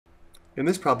In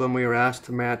this problem, we are asked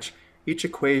to match each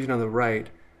equation on the right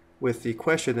with the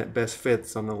question that best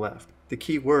fits on the left. The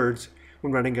key words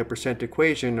when writing a percent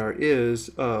equation are is,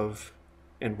 of,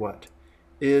 and what.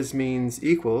 Is means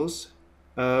equals,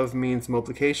 of means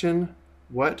multiplication,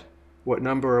 what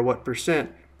number or what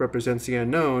percent represents the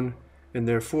unknown, and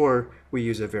therefore we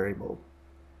use a variable.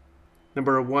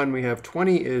 Number 1, we have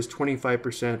 20 is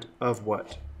 25% of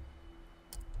what?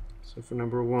 So for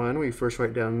number 1, we first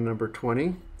write down number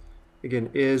 20. Again,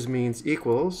 is means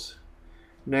equals.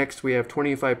 Next, we have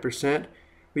 25%.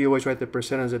 We always write the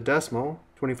percent as a decimal.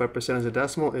 25% as a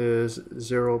decimal is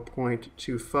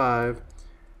 0.25.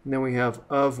 And then we have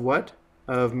of what?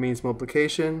 Of means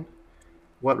multiplication.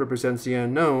 What represents the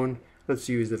unknown? Let's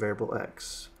use the variable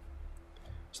x.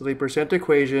 So the percent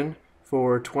equation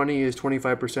for 20 is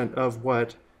 25% of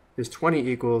what is 20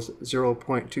 equals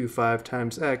 0.25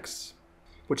 times x,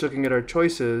 which, looking at our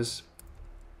choices,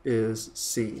 is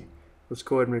C. Let's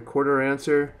go ahead and record our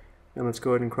answer, and let's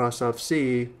go ahead and cross off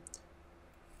C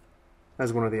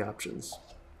as one of the options.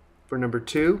 For number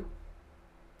 2,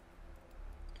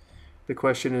 the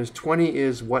question is 20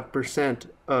 is what percent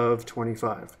of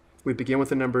 25? We begin with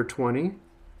the number 20.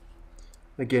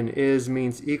 Again, is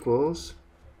means equals.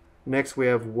 Next, we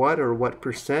have what or what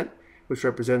percent, which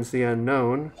represents the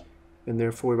unknown, and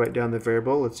therefore we write down the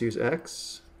variable. Let's use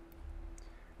x.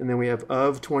 And then we have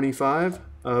of 25.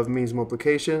 Of means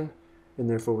multiplication, and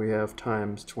therefore we have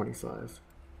times 25.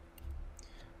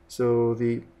 So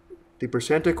the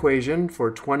percent equation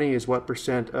for 20 is what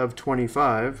percent of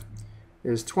 25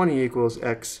 is 20 equals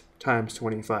x times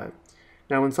 25.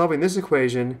 Now, when solving this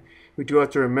equation, we do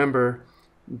have to remember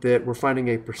that we're finding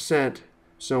a percent.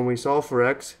 So when we solve for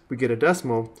x, we get a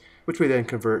decimal, which we then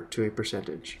convert to a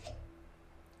percentage.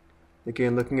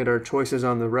 Again, looking at our choices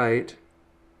on the right,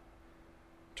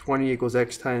 20 equals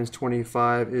x times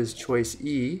 25 is choice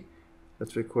E.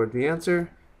 Let's record the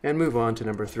answer and move on to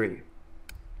number 3.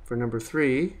 For number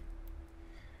 3,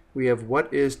 we have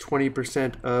what is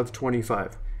 20% of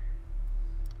 25?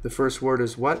 The first word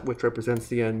is what, which represents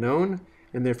the unknown,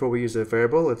 and therefore we use a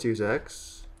variable. Let's use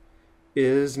x.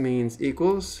 Is means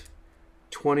equals.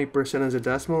 20% as a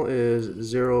decimal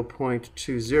is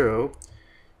 0.20,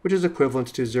 which is equivalent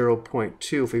to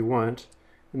 0.2 if we want.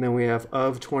 And then we have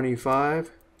of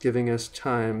 25, giving us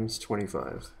times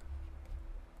 25.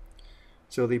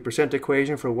 So the percent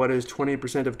equation for what is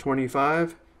 20% of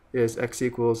 25 is x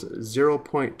equals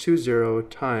 0.20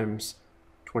 times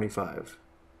 25.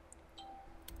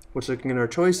 What's looking at our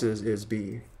choices is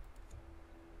B.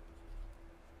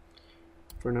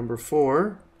 For number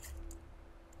 4,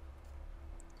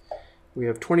 we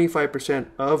have 25%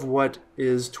 of what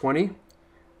is 20.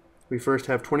 We first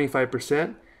have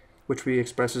 25%, which we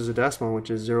express as a decimal, which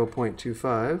is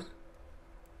 0.25.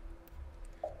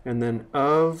 And then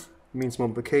of means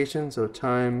multiplication, so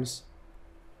times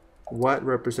what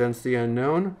represents the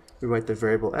unknown. We write the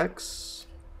variable x.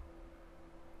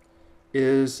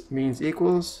 Is means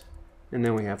equals, and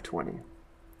then we have 20.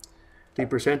 The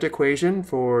percent equation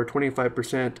for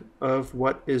 25% of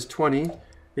what is 20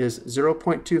 is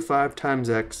 0.25 times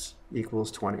x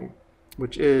equals 20,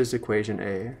 which is equation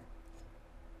A.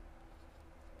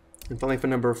 And finally, for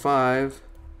number 5,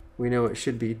 we know it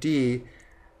should be D.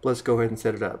 Let's go ahead and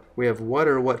set it up. We have what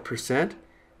or what percent,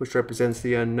 which represents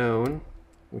the unknown,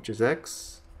 which is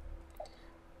x,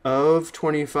 of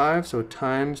 25, so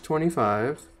times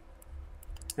 25,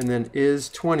 and then is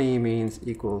 20 means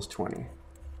equals 20,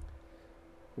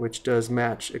 which does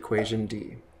match equation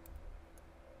D.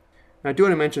 Now, I do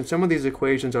want to mention some of these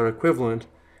equations are equivalent,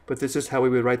 but this is how we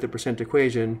would write the percent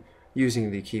equation using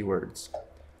the keywords.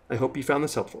 I hope you found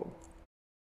this helpful.